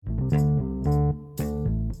All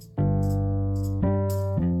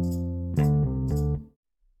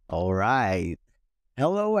right.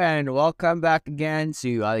 Hello and welcome back again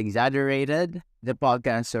to Exaggerated, the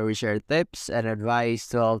podcast where we share tips and advice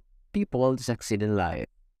to help people to succeed in life.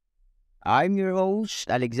 I'm your host,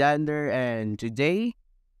 Alexander, and today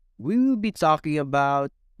we will be talking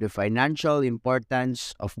about the financial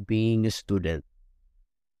importance of being a student.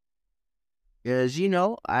 Because,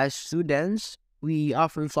 as students, we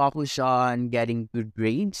often focus on getting good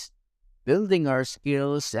grades, building our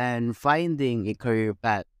skills, and finding a career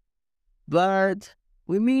path. But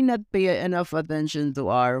we may not pay enough attention to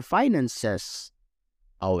our finances.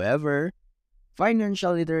 However,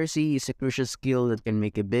 financial literacy is a crucial skill that can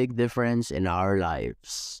make a big difference in our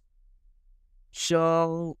lives.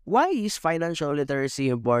 So, why is financial literacy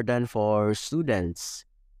important for students?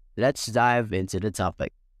 Let's dive into the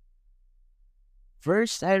topic.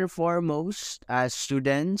 First and foremost, as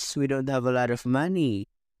students, we don't have a lot of money.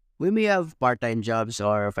 We may have part time jobs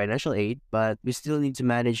or financial aid, but we still need to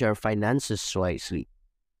manage our finances wisely.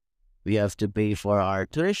 We have to pay for our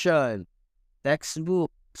tuition,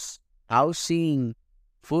 textbooks, housing,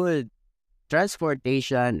 food,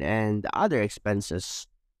 transportation, and other expenses.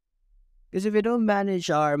 Because if we don't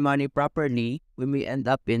manage our money properly, we may end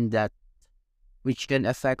up in debt, which can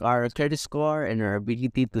affect our credit score and our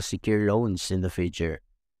ability to secure loans in the future.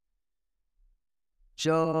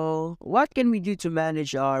 So, what can we do to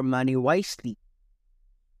manage our money wisely?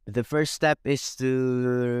 The first step is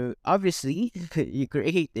to obviously you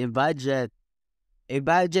create a budget. A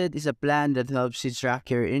budget is a plan that helps you track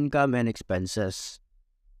your income and expenses.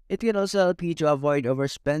 It can also help you to avoid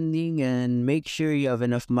overspending and make sure you have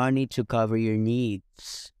enough money to cover your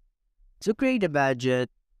needs. To create a budget,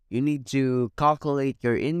 you need to calculate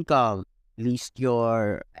your income, list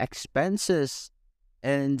your expenses,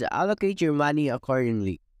 and allocate your money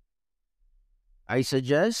accordingly. I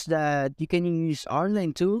suggest that you can use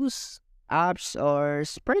online tools, apps, or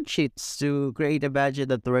spreadsheets to create a budget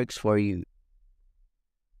that works for you.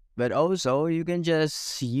 But also, you can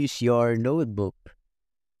just use your notebook.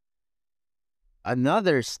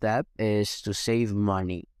 Another step is to save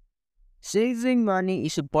money. Saving money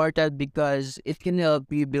is important because it can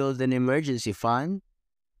help you build an emergency fund,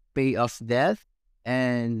 pay off debt,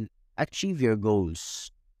 and achieve your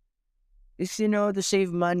goals. If to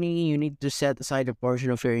save money, you need to set aside a portion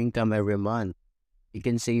of your income every month. You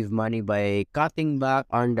can save money by cutting back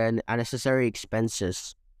on the unnecessary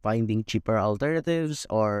expenses, finding cheaper alternatives,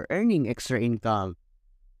 or earning extra income.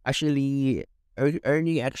 Actually,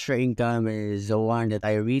 earning extra income is the one that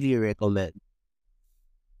I really recommend.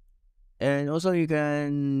 And also, you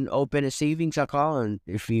can open a savings account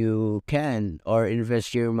if you can, or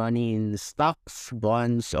invest your money in stocks,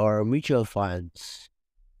 bonds, or mutual funds.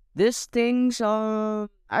 These things,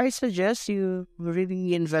 I suggest you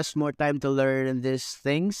really invest more time to learn these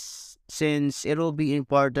things since it will be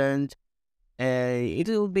important. It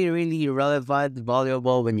will be really relevant,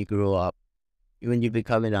 valuable when you grow up, when you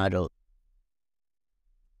become an adult.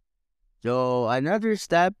 So another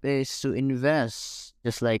step is to invest,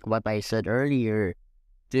 just like what I said earlier,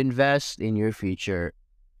 to invest in your future.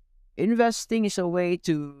 Investing is a way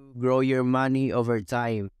to grow your money over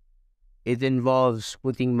time. It involves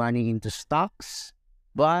putting money into stocks,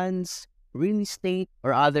 bonds, real estate,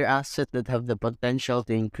 or other assets that have the potential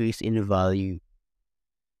to increase in value.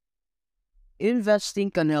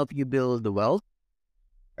 Investing can help you build wealth,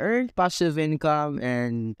 earn passive income,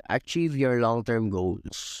 and achieve your long term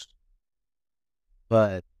goals.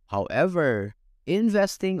 But, however,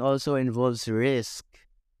 investing also involves risk,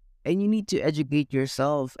 and you need to educate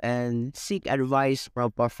yourself and seek advice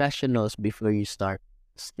from professionals before you start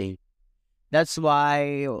investing. That's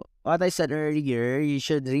why what I said earlier, you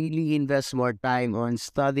should really invest more time on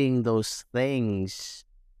studying those things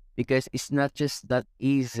because it's not just that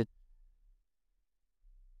easy.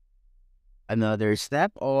 Another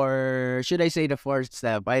step, or should I say the fourth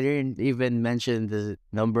step? I didn't even mention the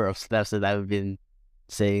number of steps that I've been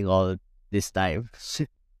saying all this time.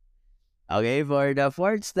 Okay, for the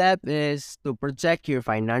fourth step is to protect your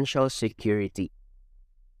financial security.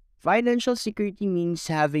 Financial security means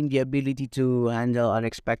having the ability to handle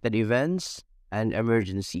unexpected events and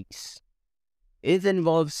emergencies. It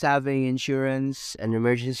involves having insurance, an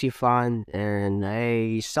emergency fund, and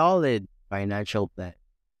a solid financial plan.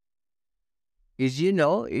 Is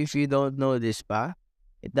if you don't know this pa,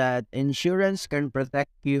 that insurance can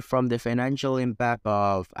protect you from the financial impact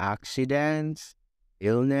of accidents,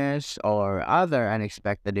 illness, or other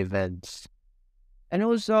unexpected events. And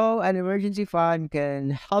also, an emergency fund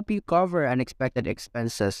can help you cover unexpected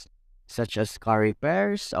expenses such as car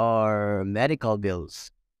repairs or medical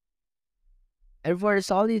bills. And for a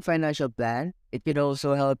solid financial plan, it can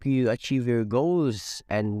also help you achieve your goals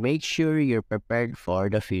and make sure you're prepared for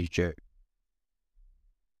the future.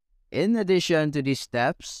 In addition to these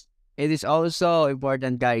steps, it is also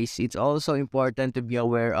important, guys, it's also important to be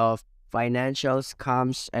aware of financial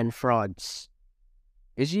scams and frauds.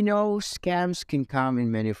 As you know, scams can come in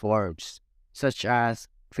many forms, such as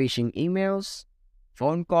phishing emails,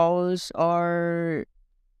 phone calls, or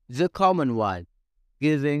the common one,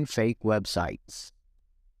 giving fake websites.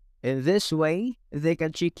 In this way, they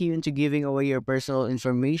can trick you into giving away your personal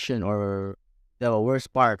information or, the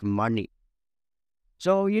worst part, money.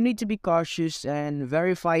 So you need to be cautious and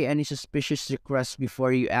verify any suspicious requests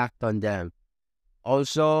before you act on them.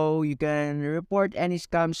 Also, you can report any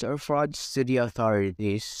scams or frauds to the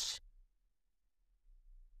authorities.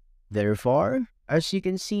 Therefore, as you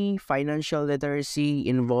can see, financial literacy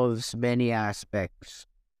involves many aspects,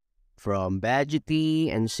 from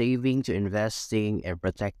budgeting and saving to investing and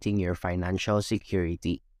protecting your financial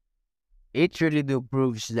security. It really do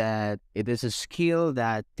proves that it is a skill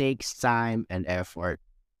that takes time and effort.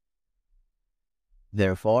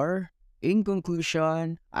 Therefore, in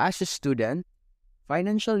conclusion, as a student,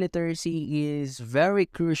 financial literacy is very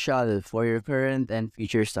crucial for your current and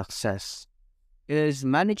future success. It is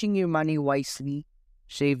managing your money wisely,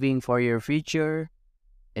 saving for your future,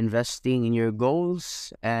 investing in your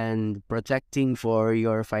goals, and protecting for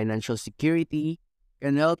your financial security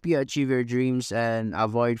can help you achieve your dreams and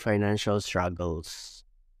avoid financial struggles.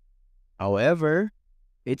 However,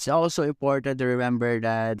 it's also important to remember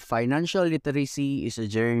that financial literacy is a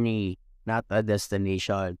journey, not a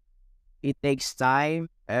destination. It takes time,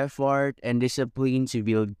 effort, and discipline to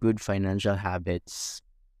build good financial habits.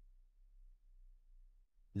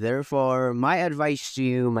 Therefore, my advice to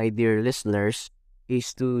you, my dear listeners,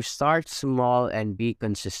 is to start small and be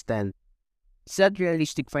consistent. Set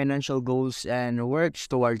realistic financial goals and work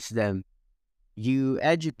towards them. You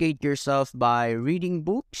educate yourself by reading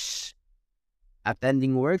books,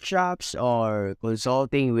 attending workshops, or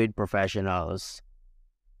consulting with professionals.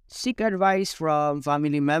 Seek advice from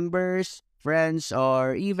family members, friends,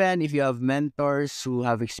 or even if you have mentors who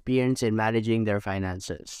have experience in managing their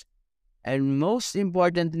finances. And most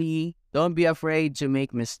importantly, don't be afraid to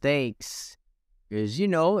make mistakes. Because,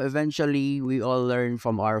 eventually we all learn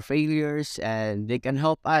from our failures and they can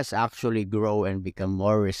help us actually grow and become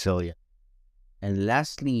more resilient. And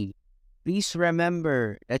lastly, please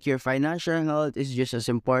remember that your financial health is just as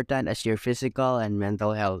important as your physical and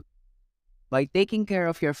mental health. By taking care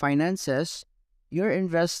of your finances, you're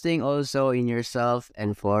investing also in yourself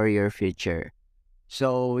and for your future.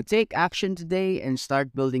 So take action today and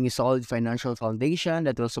start building a solid financial foundation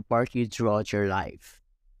that will support you throughout your life.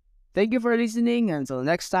 Thank you for listening. Until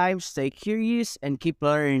next time, stay curious and keep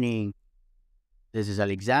learning. This is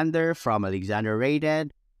Alexander from Alexander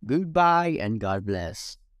Rated. Goodbye and God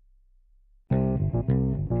bless.